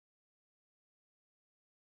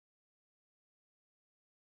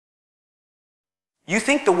You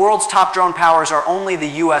think the world's top drone powers are only the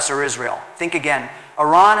US or Israel. Think again.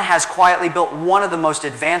 Iran has quietly built one of the most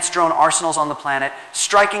advanced drone arsenals on the planet,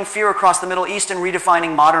 striking fear across the Middle East and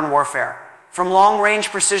redefining modern warfare. From long-range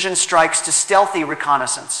precision strikes to stealthy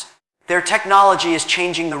reconnaissance, their technology is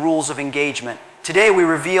changing the rules of engagement. Today we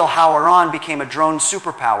reveal how Iran became a drone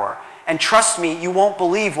superpower. And trust me, you won't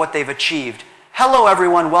believe what they've achieved. Hello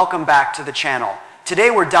everyone, welcome back to the channel.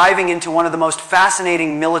 Today we're diving into one of the most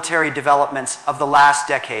fascinating military developments of the last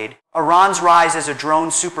decade, Iran's rise as a drone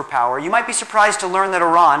superpower. You might be surprised to learn that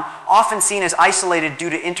Iran, often seen as isolated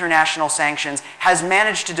due to international sanctions, has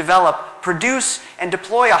managed to develop, produce, and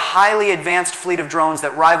deploy a highly advanced fleet of drones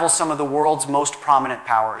that rivals some of the world's most prominent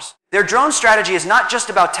powers. Their drone strategy is not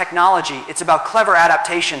just about technology, it's about clever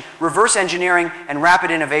adaptation, reverse engineering, and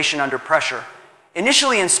rapid innovation under pressure.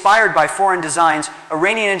 Initially inspired by foreign designs,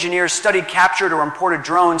 Iranian engineers studied captured or imported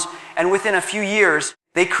drones, and within a few years,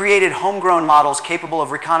 they created homegrown models capable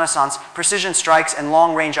of reconnaissance, precision strikes, and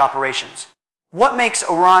long-range operations. What makes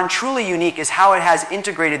Iran truly unique is how it has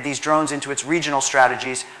integrated these drones into its regional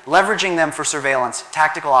strategies, leveraging them for surveillance,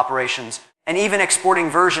 tactical operations, and even exporting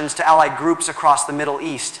versions to allied groups across the Middle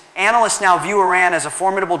East. Analysts now view Iran as a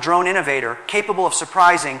formidable drone innovator, capable of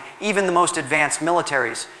surprising even the most advanced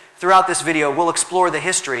militaries. Throughout this video, we'll explore the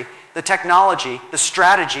history, the technology, the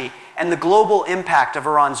strategy, and the global impact of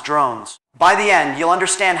Iran's drones. By the end, you'll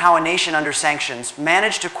understand how a nation under sanctions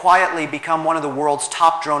managed to quietly become one of the world's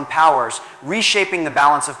top drone powers, reshaping the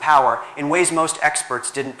balance of power in ways most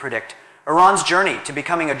experts didn't predict. Iran's journey to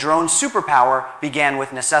becoming a drone superpower began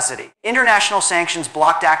with necessity. International sanctions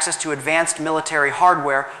blocked access to advanced military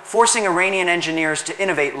hardware, forcing Iranian engineers to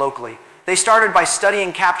innovate locally. They started by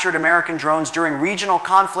studying captured American drones during regional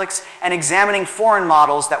conflicts and examining foreign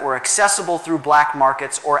models that were accessible through black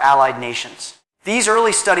markets or allied nations. These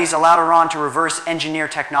early studies allowed Iran to reverse engineer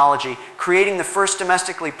technology, creating the first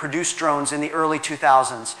domestically produced drones in the early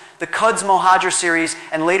 2000s. The Quds Mohajer series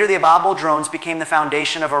and later the Ababel drones became the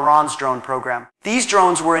foundation of Iran's drone program. These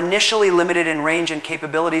drones were initially limited in range and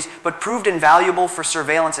capabilities, but proved invaluable for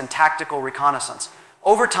surveillance and tactical reconnaissance.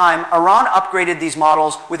 Over time, Iran upgraded these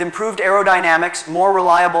models with improved aerodynamics, more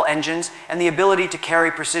reliable engines, and the ability to carry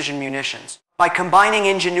precision munitions. By combining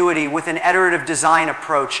ingenuity with an iterative design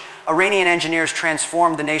approach, Iranian engineers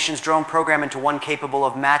transformed the nation's drone program into one capable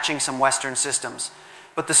of matching some Western systems.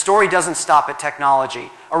 But the story doesn't stop at technology.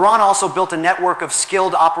 Iran also built a network of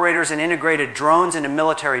skilled operators and integrated drones into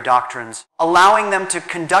military doctrines, allowing them to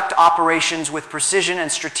conduct operations with precision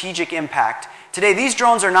and strategic impact. Today, these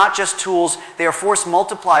drones are not just tools, they are force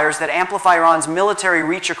multipliers that amplify Iran's military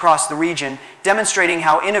reach across the region, demonstrating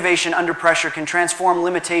how innovation under pressure can transform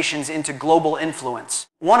limitations into global influence.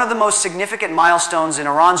 One of the most significant milestones in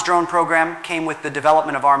Iran's drone program came with the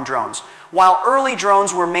development of armed drones. While early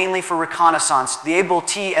drones were mainly for reconnaissance, the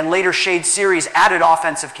Able-T and later Shahed series added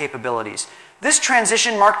offensive capabilities. This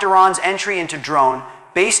transition marked Iran's entry into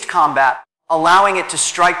drone-based combat, allowing it to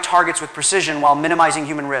strike targets with precision while minimizing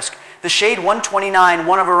human risk. The Shahed 129,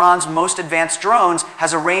 one of Iran's most advanced drones,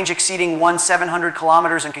 has a range exceeding 700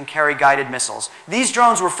 kilometers and can carry guided missiles. These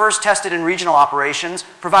drones were first tested in regional operations,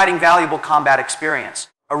 providing valuable combat experience.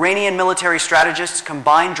 Iranian military strategists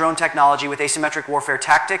combined drone technology with asymmetric warfare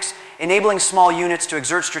tactics, enabling small units to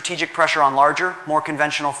exert strategic pressure on larger, more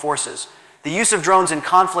conventional forces. The use of drones in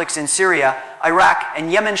conflicts in Syria, Iraq,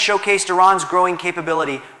 and Yemen showcased Iran's growing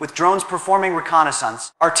capability, with drones performing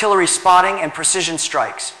reconnaissance, artillery spotting, and precision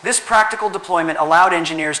strikes. This practical deployment allowed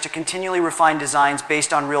engineers to continually refine designs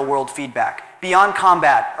based on real-world feedback. Beyond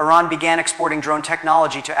combat, Iran began exporting drone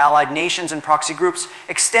technology to allied nations and proxy groups,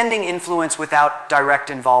 extending influence without direct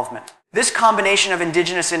involvement. This combination of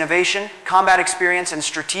indigenous innovation, combat experience, and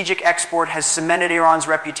strategic export has cemented Iran's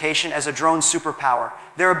reputation as a drone superpower.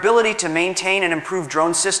 Their ability to maintain and improve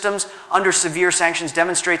drone systems under severe sanctions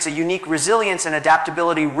demonstrates a unique resilience and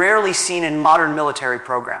adaptability rarely seen in modern military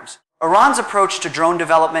programs. Iran's approach to drone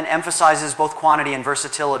development emphasizes both quantity and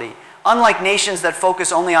versatility. Unlike nations that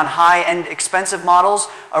focus only on high-end, expensive models,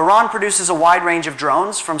 Iran produces a wide range of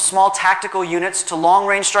drones, from small tactical units to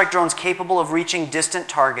long-range strike drones capable of reaching distant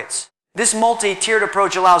targets. This multi-tiered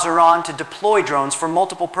approach allows Iran to deploy drones for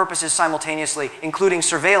multiple purposes simultaneously, including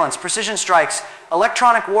surveillance, precision strikes,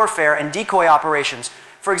 electronic warfare, and decoy operations.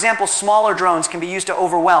 For example, smaller drones can be used to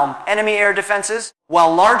overwhelm enemy air defenses,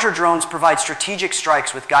 while larger drones provide strategic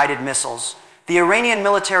strikes with guided missiles. The Iranian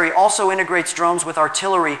military also integrates drones with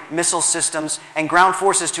artillery, missile systems, and ground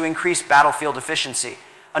forces to increase battlefield efficiency.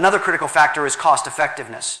 Another critical factor is cost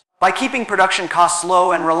effectiveness. By keeping production costs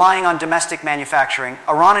low and relying on domestic manufacturing,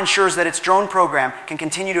 Iran ensures that its drone program can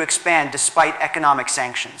continue to expand despite economic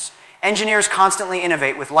sanctions. Engineers constantly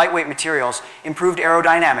innovate with lightweight materials, improved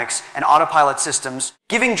aerodynamics, and autopilot systems,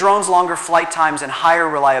 giving drones longer flight times and higher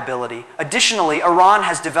reliability. Additionally, Iran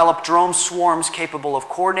has developed drone swarms capable of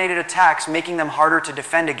coordinated attacks, making them harder to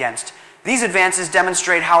defend against. These advances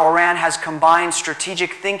demonstrate how Iran has combined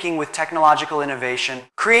strategic thinking with technological innovation,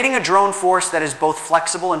 creating a drone force that is both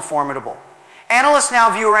flexible and formidable. Analysts now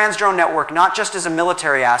view Iran's drone network not just as a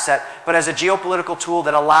military asset, but as a geopolitical tool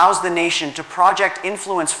that allows the nation to project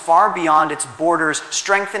influence far beyond its borders,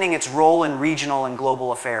 strengthening its role in regional and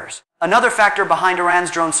global affairs. Another factor behind Iran's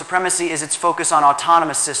drone supremacy is its focus on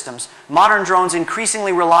autonomous systems. Modern drones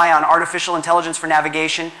increasingly rely on artificial intelligence for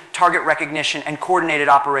navigation, target recognition, and coordinated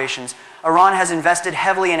operations. Iran has invested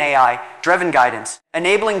heavily in AI-driven guidance,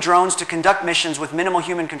 enabling drones to conduct missions with minimal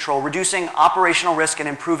human control, reducing operational risk and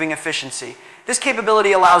improving efficiency. This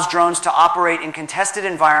capability allows drones to operate in contested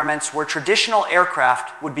environments where traditional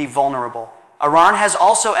aircraft would be vulnerable. Iran has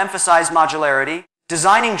also emphasized modularity,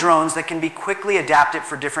 designing drones that can be quickly adapted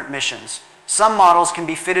for different missions. Some models can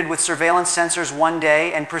be fitted with surveillance sensors one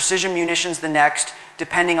day and precision munitions the next,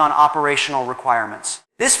 depending on operational requirements.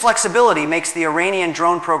 This flexibility makes the Iranian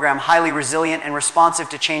drone program highly resilient and responsive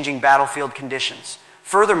to changing battlefield conditions.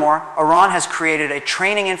 Furthermore, Iran has created a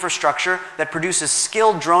training infrastructure that produces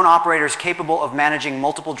skilled drone operators capable of managing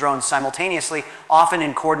multiple drones simultaneously, often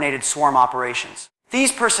in coordinated swarm operations.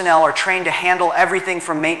 These personnel are trained to handle everything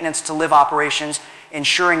from maintenance to live operations,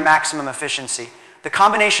 ensuring maximum efficiency. The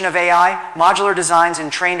combination of AI, modular designs,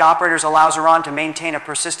 and trained operators allows Iran to maintain a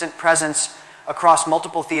persistent presence across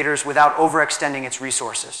multiple theaters without overextending its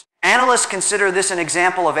resources. Analysts consider this an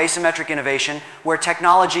example of asymmetric innovation, where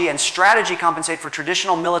technology and strategy compensate for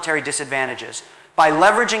traditional military disadvantages. By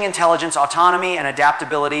leveraging intelligence, autonomy, and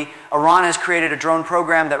adaptability, Iran has created a drone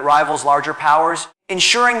program that rivals larger powers,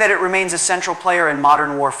 ensuring that it remains a central player in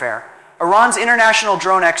modern warfare. Iran's international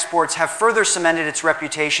drone exports have further cemented its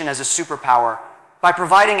reputation as a superpower. By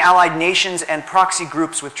providing allied nations and proxy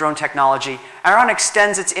groups with drone technology, Iran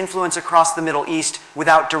extends its influence across the Middle East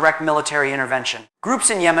without direct military intervention.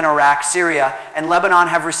 Groups in Yemen, Iraq, Syria, and Lebanon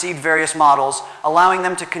have received various models, allowing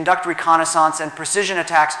them to conduct reconnaissance and precision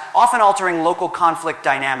attacks, often altering local conflict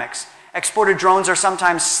dynamics. Exported drones are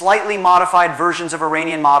sometimes slightly modified versions of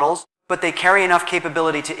Iranian models, but they carry enough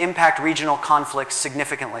capability to impact regional conflicts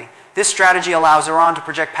significantly. This strategy allows Iran to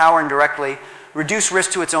project power indirectly, reduce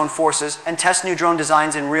risk to its own forces, and test new drone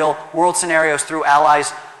designs in real-world scenarios through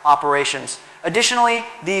allies' operations. Additionally,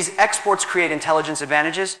 these exports create intelligence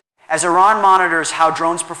advantages. As Iran monitors how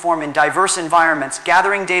drones perform in diverse environments,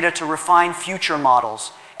 gathering data to refine future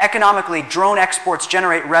models. Economically, drone exports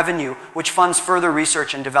generate revenue, which funds further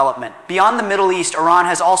research and development. Beyond the Middle East, Iran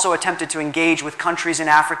has also attempted to engage with countries in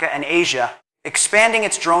Africa and Asia, expanding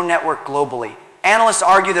its drone network globally. Analysts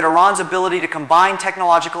argue that Iran's ability to combine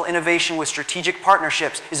technological innovation with strategic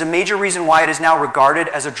partnerships is a major reason why it is now regarded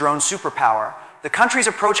as a drone superpower. The country's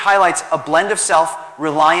approach highlights a blend of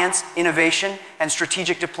self-reliance, innovation, and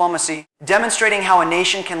strategic diplomacy, demonstrating how a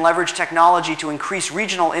nation can leverage technology to increase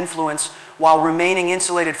regional influence while remaining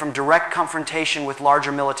insulated from direct confrontation with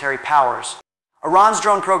larger military powers. Iran's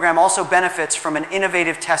drone program also benefits from an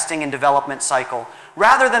innovative testing and development cycle.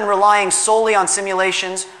 Rather than relying solely on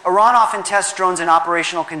simulations, Iran often tests drones in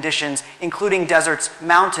operational conditions, including deserts,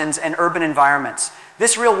 mountains, and urban environments.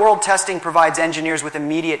 This real-world testing provides engineers with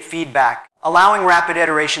immediate feedback, allowing rapid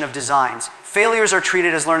iteration of designs. Failures are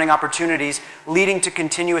treated as learning opportunities, leading to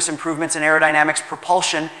continuous improvements in aerodynamics,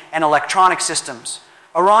 propulsion, and electronic systems.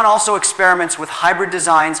 Iran also experiments with hybrid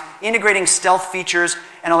designs, integrating stealth features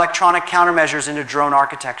and electronic countermeasures into drone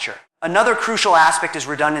architecture. Another crucial aspect is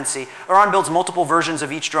redundancy. Iran builds multiple versions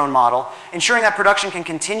of each drone model, ensuring that production can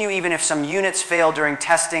continue even if some units fail during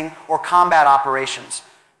testing or combat operations.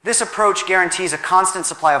 This approach guarantees a constant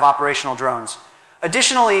supply of operational drones.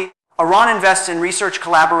 Additionally, Iran invests in research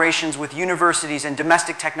collaborations with universities and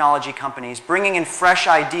domestic technology companies, bringing in fresh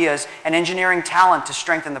ideas and engineering talent to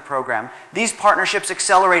strengthen the program. These partnerships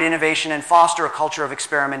accelerate innovation and foster a culture of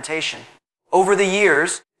experimentation. Over the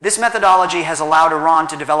years, this methodology has allowed Iran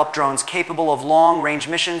to develop drones capable of long-range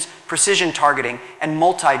missions, precision targeting, and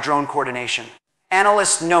multi-drone coordination.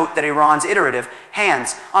 Analysts note that Iran's iterative,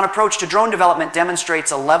 hands-on approach to drone development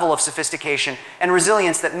demonstrates a level of sophistication and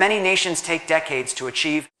resilience that many nations take decades to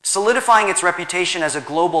achieve, solidifying its reputation as a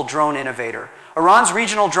global drone innovator. Iran's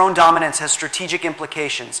regional drone dominance has strategic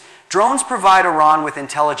implications. Drones provide Iran with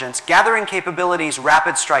intelligence, gathering capabilities,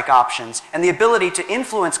 rapid strike options, and the ability to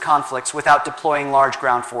influence conflicts without deploying large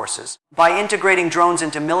ground forces. By integrating drones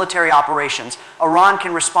into military operations, Iran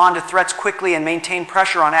can respond to threats quickly and maintain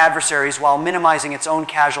pressure on adversaries while minimizing its own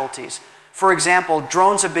casualties. For example,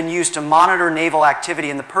 drones have been used to monitor naval activity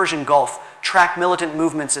in the Persian Gulf, track militant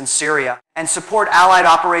movements in Syria, and support allied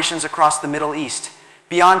operations across the Middle East.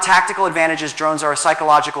 Beyond tactical advantages, drones are a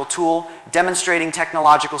psychological tool, demonstrating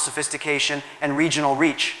technological sophistication and regional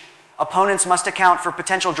reach. Opponents must account for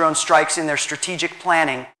potential drone strikes in their strategic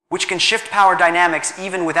planning, which can shift power dynamics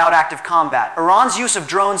even without active combat. Iran's use of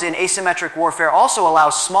drones in asymmetric warfare also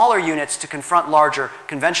allows smaller units to confront larger,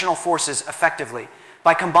 conventional forces effectively.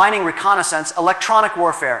 By combining reconnaissance, electronic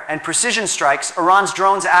warfare, and precision strikes, Iran's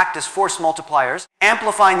drones act as force multipliers,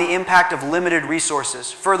 amplifying the impact of limited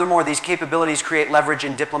resources. Furthermore, these capabilities create leverage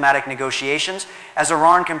in diplomatic negotiations, as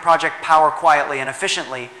Iran can project power quietly and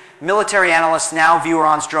efficiently. Military analysts now view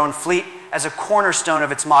Iran's drone fleet as a cornerstone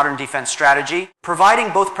of its modern defense strategy,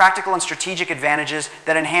 providing both practical and strategic advantages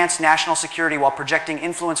that enhance national security while projecting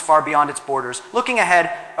influence far beyond its borders. Looking ahead,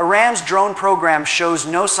 Iran's drone program shows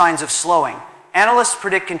no signs of slowing. Analysts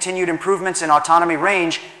predict continued improvements in autonomy,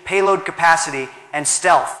 range, payload capacity, and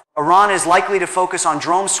stealth. Iran is likely to focus on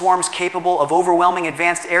drone swarms capable of overwhelming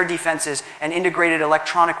advanced air defenses and integrated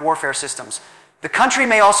electronic warfare systems. The country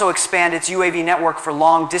may also expand its UAV network for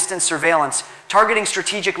long-distance surveillance, targeting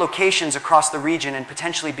strategic locations across the region and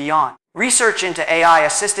potentially beyond. Research into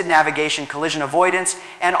AI-assisted navigation, collision avoidance,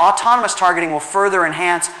 and autonomous targeting will further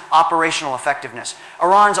enhance operational effectiveness.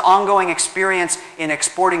 Iran's ongoing experience in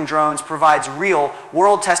exporting drones provides real,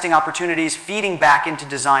 world testing opportunities, feeding back into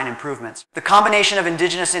design improvements. The combination of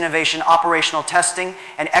indigenous innovation, operational testing,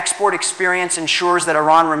 and export experience ensures that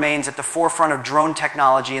Iran remains at the forefront of drone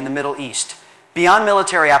technology in the Middle East. Beyond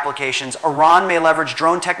military applications, Iran may leverage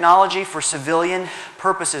drone technology for civilian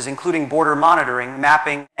purposes, including border monitoring,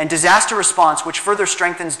 mapping, and disaster response, which further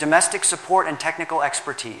strengthens domestic support and technical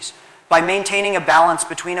expertise. By maintaining a balance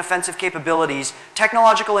between offensive capabilities,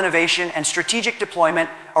 technological innovation, and strategic deployment,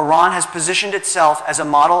 Iran has positioned itself as a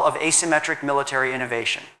model of asymmetric military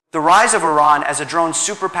innovation. The rise of Iran as a drone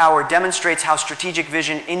superpower demonstrates how strategic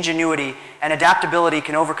vision, ingenuity, and adaptability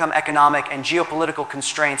can overcome economic and geopolitical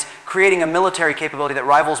constraints, creating a military capability that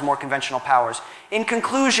rivals more conventional powers. In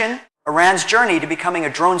conclusion, Iran's journey to becoming a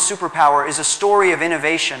drone superpower is a story of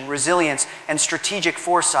innovation, resilience, and strategic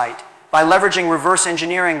foresight. By leveraging reverse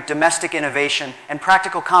engineering, domestic innovation, and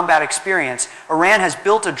practical combat experience, Iran has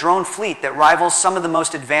built a drone fleet that rivals some of the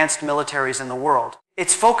most advanced militaries in the world.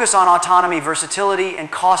 Its focus on autonomy, versatility, and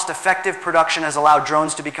cost-effective production has allowed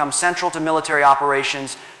drones to become central to military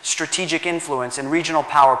operations, strategic influence, and regional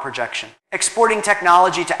power projection. Exporting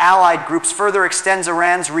technology to allied groups further extends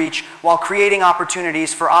Iran's reach while creating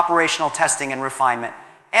opportunities for operational testing and refinement.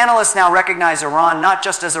 Analysts now recognize Iran not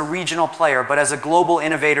just as a regional player, but as a global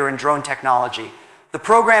innovator in drone technology. The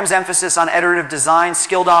program's emphasis on iterative design,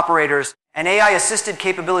 skilled operators, and AI-assisted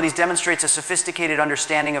capabilities demonstrates a sophisticated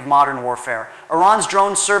understanding of modern warfare. Iran's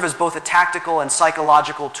drones serve as both a tactical and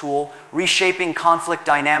psychological tool, reshaping conflict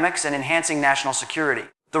dynamics and enhancing national security.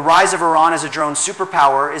 The rise of Iran as a drone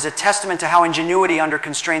superpower is a testament to how ingenuity under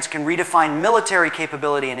constraints can redefine military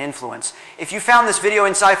capability and influence. If you found this video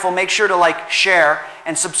insightful, make sure to like, share,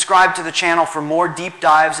 and subscribe to the channel for more deep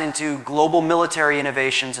dives into global military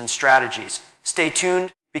innovations and strategies. Stay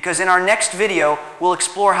tuned, because in our next video, we'll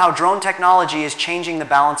explore how drone technology is changing the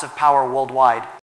balance of power worldwide.